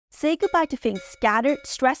Say goodbye to feeling scattered,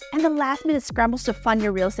 stressed, and the last-minute scrambles to fund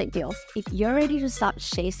your real estate deals. If you're ready to stop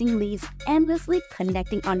chasing leads, endlessly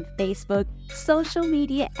connecting on Facebook, social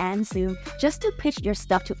media, and Zoom just to pitch your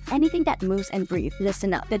stuff to anything that moves and breathes,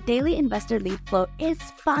 listen up. The Daily Investor Lead Flow is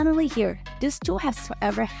finally here. This tool has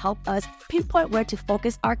forever helped us pinpoint where to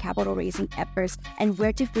focus our capital raising efforts and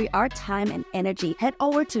where to free our time and energy. Head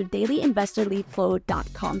over to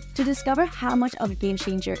dailyinvestorleadflow.com to discover how much of a game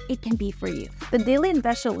changer it can be for you. The Daily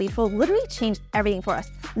Investor Lead Flow literally changed everything for us.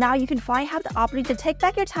 Now you can finally have the opportunity to take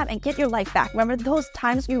back your time and get your life back. Remember those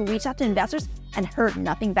times you reached out to investors and heard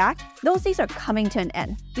nothing back? Those days are coming to an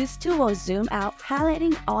end. This tool will zoom out,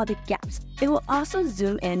 highlighting all the gaps. It will also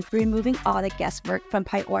zoom in, removing all the guesswork from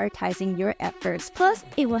prioritizing your efforts. Plus,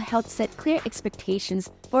 it will help set clear expectations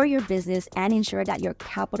for your business and ensure that your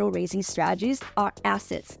capital raising strategies are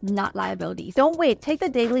assets, not liabilities. Don't wait. Take the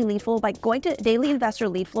Daily Lead Flow by going to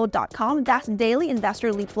dailyinvestorleadflow.com. That's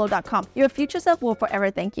dailyinvestorleadflow.com. Your future self will forever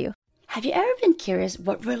thank you. Have you ever been curious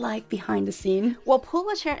what we're like behind the scene? Well, pull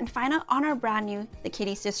a chair and find out on our brand new The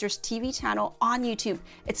Kitty Sisters TV channel on YouTube.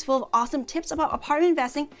 It's full of awesome tips about apartment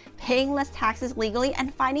investing, paying less taxes legally,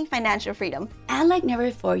 and finding financial freedom. And like never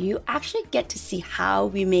before, you actually get to see how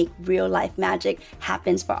we make real life magic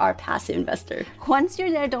happens for our passive investor. Once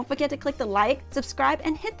you're there, don't forget to click the like, subscribe,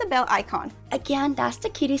 and hit the bell icon. Again, that's The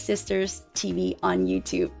Kitty Sisters TV on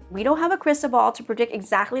YouTube. We don't have a crystal ball to predict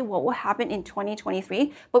exactly what will happen in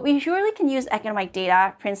 2023, but we surely can use economic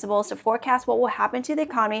data, principles to forecast what will happen to the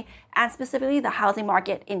economy and specifically the housing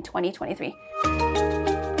market in 2023.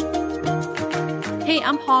 Hey,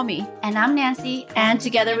 I'm Palmy. And I'm Nancy. And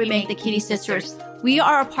together we make The Kitty Sisters. We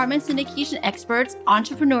are apartment syndication experts,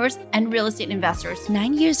 entrepreneurs, and real estate investors.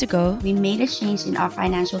 9 years ago, we made a change in our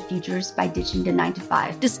financial futures by ditching the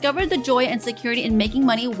 9-to-5. Discovered the joy and security in making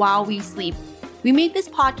money while we sleep. We made this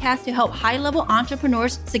podcast to help high-level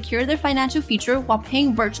entrepreneurs secure their financial future while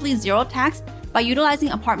paying virtually zero tax by utilizing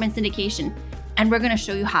apartment syndication. And we're going to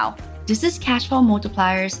show you how. This is Cashflow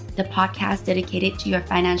Multipliers, the podcast dedicated to your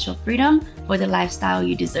financial freedom for the lifestyle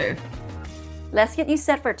you deserve. Let's get you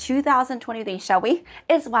set for 2023, shall we?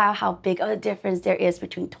 It's wild how big of a difference there is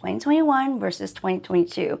between 2021 versus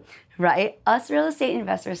 2022, right? Us real estate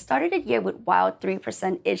investors started the year with wild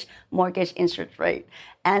 3%-ish mortgage interest rate.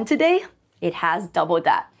 And today, it has doubled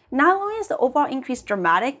that. Not only is the overall increase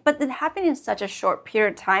dramatic, but it happened in such a short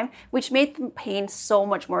period of time, which made the pain so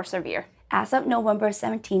much more severe. As of November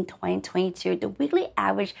 17, 2022, the weekly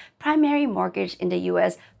average primary mortgage in the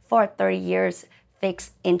U.S. for 30 years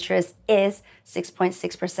fixed interest is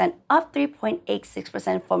 6.6%, up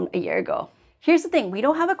 3.86% from a year ago. Here's the thing, we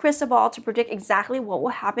don't have a crystal ball to predict exactly what will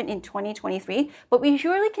happen in 2023, but we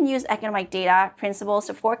surely can use economic data, principles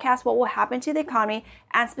to forecast what will happen to the economy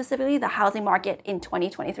and specifically the housing market in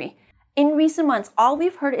 2023. In recent months, all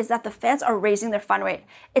we've heard is that the Feds are raising their fund rate.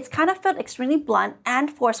 It's kind of felt extremely blunt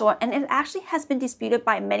and forceful, and it actually has been disputed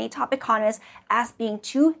by many top economists as being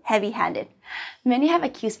too heavy-handed. Many have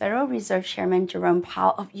accused Federal Reserve Chairman Jerome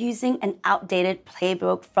Powell of using an outdated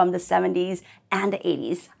playbook from the 70s and the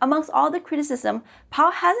 80s. Amongst all the criticism,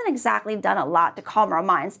 Powell hasn't exactly done a lot to calm our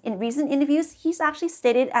minds. In recent interviews, he's actually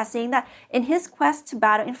stated as saying that in his quest to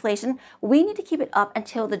battle inflation, we need to keep it up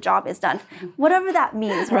until the job is done. Whatever that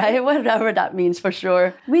means, right? Whatever that means, for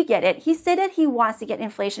sure. We get it. He stated he wants to get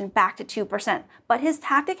inflation back to 2%, but his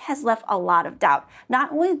tactic has left a lot of doubt.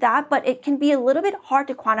 Not only that, but it can be a little bit hard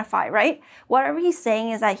to quantify, right? Whatever he's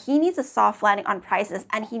saying is that he needs a soft landing on prices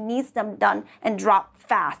and he needs them done and drop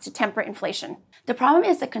fast to temper inflation. The problem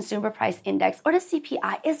is the Consumer Price Index, or the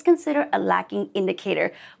CPI, is considered a lagging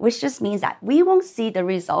indicator, which just means that we won't see the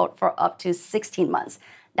result for up to 16 months.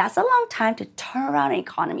 That's a long time to turn around an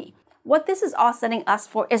economy. What this is all setting us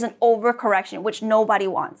for is an overcorrection, which nobody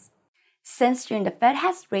wants. Since June, the Fed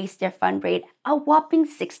has raised their fund rate a whopping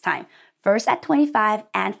 6 times. First at 25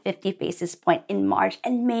 and 50 basis points in March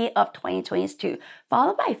and May of 2022,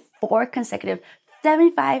 followed by 4 consecutive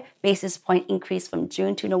 75 basis point increase from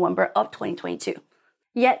June to November of 2022.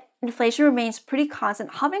 Yet, inflation remains pretty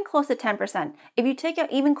constant, hovering close to 10%. If you take an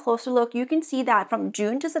even closer look, you can see that from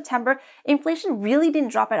June to September, inflation really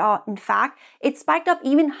didn't drop at all. In fact, it spiked up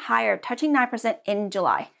even higher, touching 9% in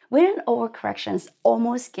July. With an overcorrection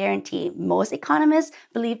almost guaranteed, most economists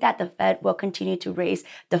believe that the Fed will continue to raise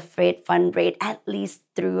the Fed fund rate at least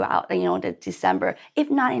throughout the December,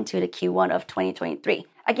 if not into the Q1 of 2023.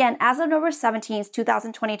 Again, as of November 17,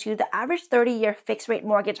 2022, the average 30-year fixed-rate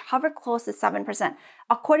mortgage hovered close to 7%.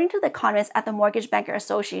 According to the economists at the Mortgage Banker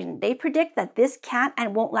Association, they predict that this can't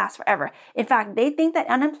and won't last forever. In fact, they think that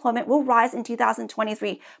unemployment will rise in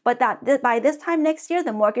 2023, but that by this time next year,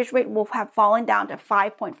 the mortgage rate will have fallen down to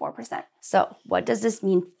 5.4%. So what does this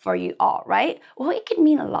mean for you all, right? Well, it could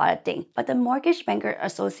mean a lot of things, but the Mortgage Banker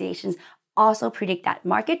Associations also predict that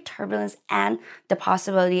market turbulence and the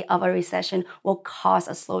possibility of a recession will cause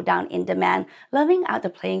a slowdown in demand, leveling out the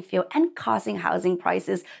playing field and causing housing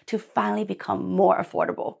prices to finally become more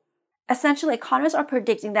affordable. Essentially, economists are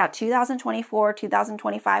predicting that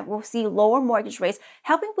 2024-2025 will see lower mortgage rates,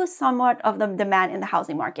 helping boost somewhat of the demand in the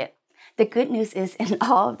housing market. The good news is in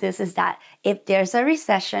all of this is that if there's a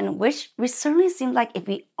recession, which we certainly seem like if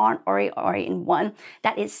we aren't already in one,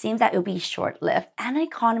 that it seems that it will be short-lived. And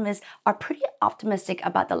economists are pretty optimistic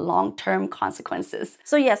about the long-term consequences.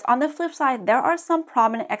 So yes, on the flip side, there are some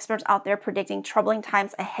prominent experts out there predicting troubling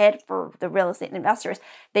times ahead for the real estate investors.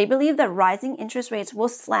 They believe that rising interest rates will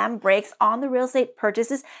slam brakes on the real estate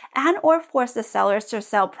purchases and or force the sellers to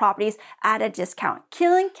sell properties at a discount,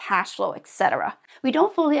 killing cash flow, etc. We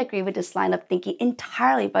don't fully agree with this line of thinking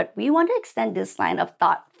entirely, but we want to extend this line of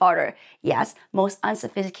thought further. Yes, most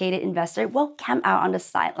unsophisticated investor will camp out on the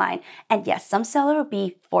sideline. And yes, some seller will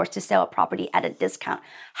be forced to sell a property at a discount.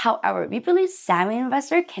 However, we believe savvy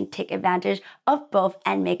investor can take advantage of both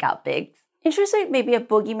and make out big. Interest rate may be a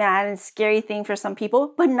boogeyman and scary thing for some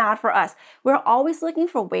people, but not for us. We're always looking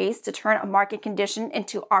for ways to turn a market condition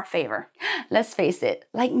into our favor. Let's face it,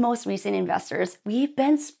 like most recent investors, we've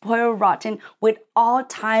been spoiled rotten with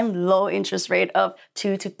all-time low interest rate of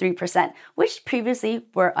 2 to 3%, which previously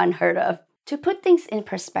were unheard of. To put things in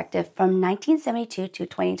perspective, from 1972 to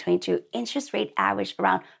 2022, interest rate averaged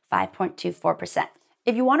around 5.24%.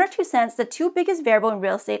 If you want our 2 cents, the two biggest variables in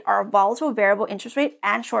real estate are volatile variable interest rate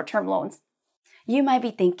and short-term loans. You might be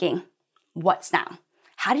thinking, what's now?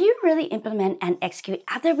 How do you really implement and execute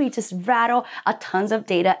after we just rattle a tons of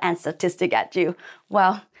data and statistic at you?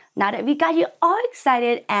 Well, now that we got you all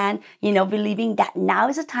excited and, believing that now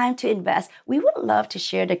is the time to invest, we would love to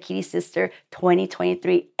share the Kitty Sister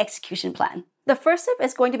 2023 execution plan. The first step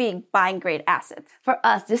is going to be buying great assets. For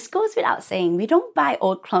us, this goes without saying. We don't buy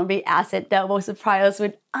old clunky assets that will supply us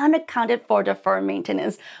with unaccounted for deferred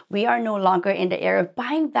maintenance. We are no longer in the era of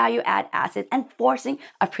buying value-add assets and forcing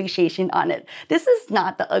appreciation on it. This is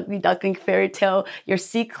not the ugly duckling fairy tale. Your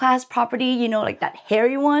C-class property, like that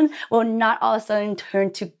hairy one, will not all of a sudden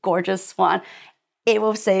turn to gorgeous swan. It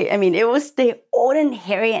will stay old and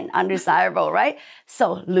hairy and undesirable, right?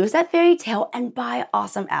 So lose that fairy tale and buy an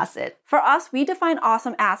awesome asset. For us, we define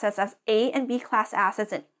awesome assets as A and B class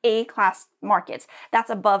assets in A class markets.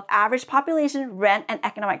 That's above average population, rent, and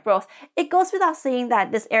economic growth. It goes without saying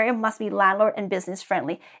that this area must be landlord and business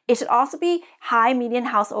friendly. It should also be high median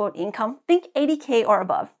household income, think 80K or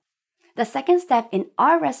above. The second step in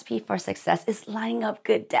our recipe for success is lining up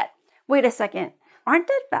good debt. Wait a second, aren't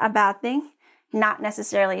debt a bad thing? Not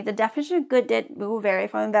necessarily. The definition of good debt will vary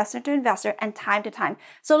from investor to investor and time to time.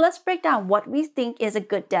 So let's break down what we think is a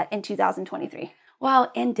good debt in 2023.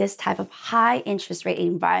 Well, in this type of high interest rate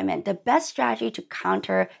environment, the best strategy to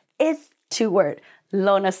counter is two-word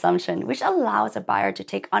loan assumption, which allows a buyer to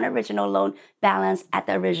take on original loan balance at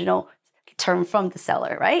the original term from the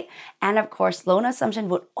seller, right? And of course, loan assumption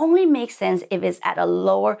would only make sense if it's at a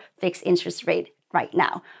lower fixed interest rate right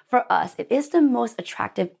now. For us, it is the most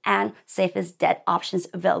attractive and safest debt options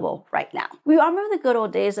available right now. We all remember the good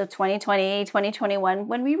old days of 2020, 2021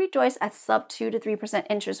 when we rejoiced at sub 2 to 3%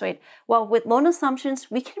 interest rate. Well, with loan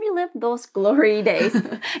assumptions, we can relive those glory days.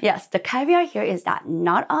 Yes, the caveat here is that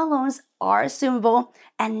not all loans are assumable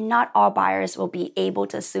and not all buyers will be able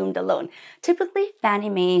to assume the loan. Typically, Fannie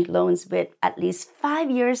Mae loans with at least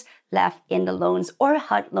 5 years left in the loans or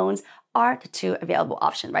HUD loans are the two available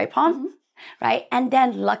options, right, Palm? Mm-hmm. Right? And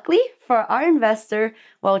then luckily for our investor,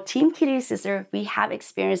 Team Kitty Sister, we have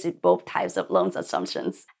experience with both types of loans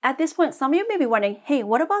assumptions. At this point, some of you may be wondering, hey,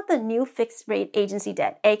 what about the new fixed rate agency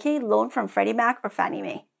debt, aka loan from Freddie Mac or Fannie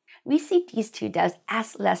Mae? We see these two debts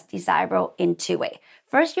as less desirable in two ways.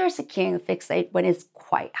 First, you're securing a fixed rate when it's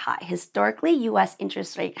quite high. Historically, U.S.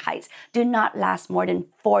 interest rate hikes do not last more than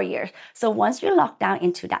 4 years. So once you're locked down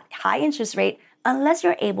into that high interest rate, unless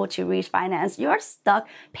you're able to refinance, you're stuck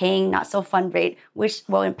paying not so fun rate, which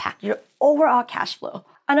will impact your overall cash flow.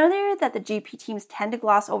 Another area that the GP teams tend to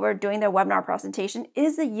gloss over during their webinar presentation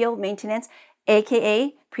is the yield maintenance,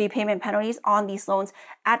 aka prepayment penalties on these loans.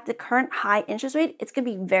 At the current high interest rate, it's going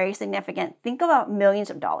to be very significant. Think about millions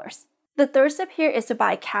of dollars. The third step here is to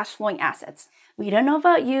buy cash flowing assets. We don't know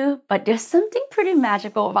about you, but there's something pretty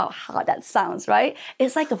magical about how that sounds, right?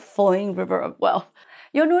 It's like a flowing river of wealth.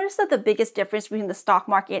 You'll notice that the biggest difference between the stock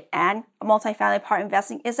market and multifamily apartment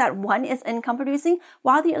investing is that one is income producing,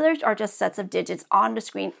 while the others are just sets of digits on the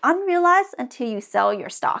screen, unrealized until you sell your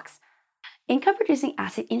stocks. Income producing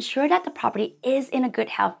assets ensure that the property is in a good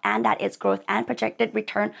health and that its growth and projected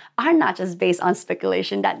return are not just based on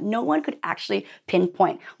speculation that no one could actually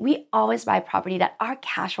pinpoint. We always buy property that are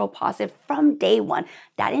cash flow positive from day one.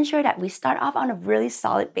 That ensure that we start off on a really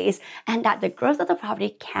solid base and that the growth of the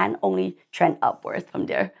property can only trend upwards from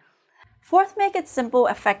there. Fourth, make it simple,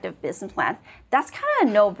 effective business plan. That's kind of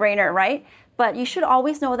a no-brainer, right? But you should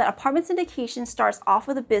always know that apartment syndication starts off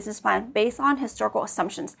with a business plan based on historical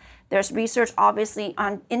assumptions. There's research, obviously,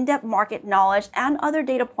 on in-depth market knowledge and other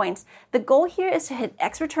data points. The goal here is to hit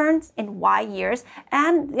X returns in Y years,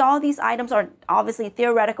 and all these items are obviously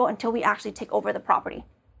theoretical until we actually take over the property.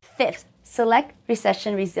 Fifth, select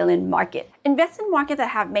recession-resilient market. Invest in markets that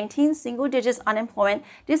have maintained single digits unemployment.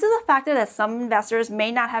 This is a factor that some investors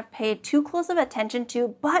may not have paid too close of attention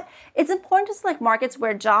to, but it's important to select markets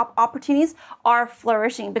where job opportunities are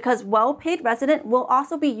flourishing because well-paid resident will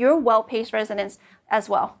also be your well-paid residents as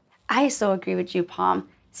well. I so agree with you, Palm.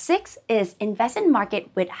 6 is invest in market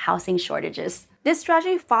with housing shortages. This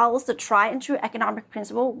strategy follows the tried and true economic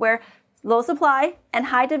principle where low supply and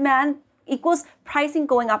high demand equals pricing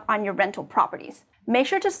going up on your rental properties. Make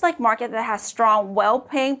sure to select market that has strong,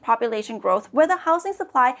 well-paying population growth where the housing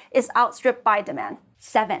supply is outstripped by demand.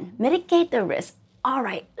 7, mitigate the risk. All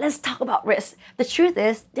right, let's talk about risk. The truth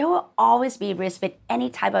is, there will always be risk with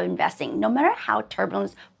any type of investing, no matter how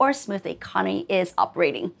turbulent or smooth the economy is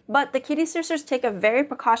operating. But the Kitty Sisters take a very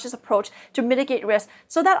precautious approach to mitigate risk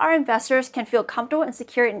so that our investors can feel comfortable and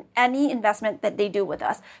secure in any investment that they do with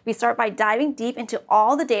us. We start by diving deep into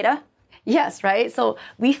all the data. Yes, right? So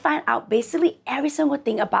we find out basically every single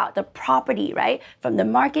thing about the property, right? From the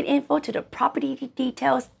market info to the property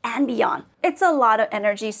details and beyond. It's a lot of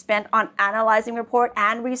energy spent on analyzing report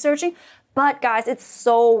and researching, but guys, it's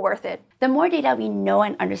so worth it. The more data we know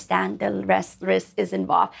and understand, the less risk is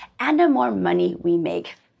involved and the more money we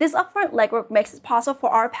make. This upfront legwork makes it possible for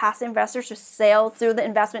our passive investors to sail through the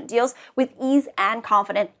investment deals with ease and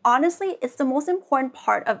confidence. Honestly, it's the most important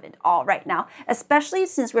part of it all right now, especially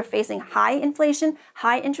since we're facing high inflation,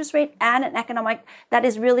 high interest rate, and an economic that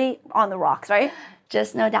is really on the rocks, right?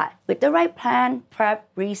 Just know that with the right plan, prep,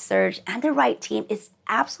 research, and the right team, it's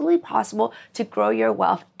absolutely possible to grow your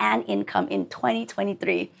wealth and income in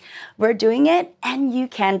 2023. We're doing it, and you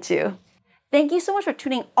can too. Thank you so much for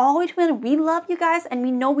tuning all the way to the end. We love you guys, and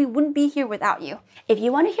we know we wouldn't be here without you. If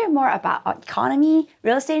you want to hear more about economy,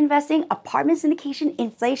 real estate investing, apartment syndication,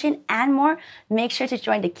 inflation, and more, make sure to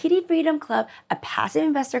join the Kitty Freedom Club, a passive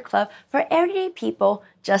investor club for everyday people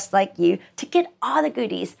just like you to get all the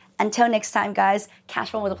goodies. Until next time, guys, cash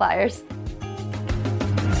flow multipliers.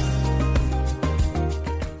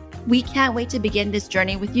 We can't wait to begin this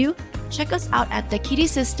journey with you. Check us out at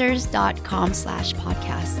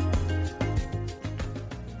thekittysisters.com/podcast.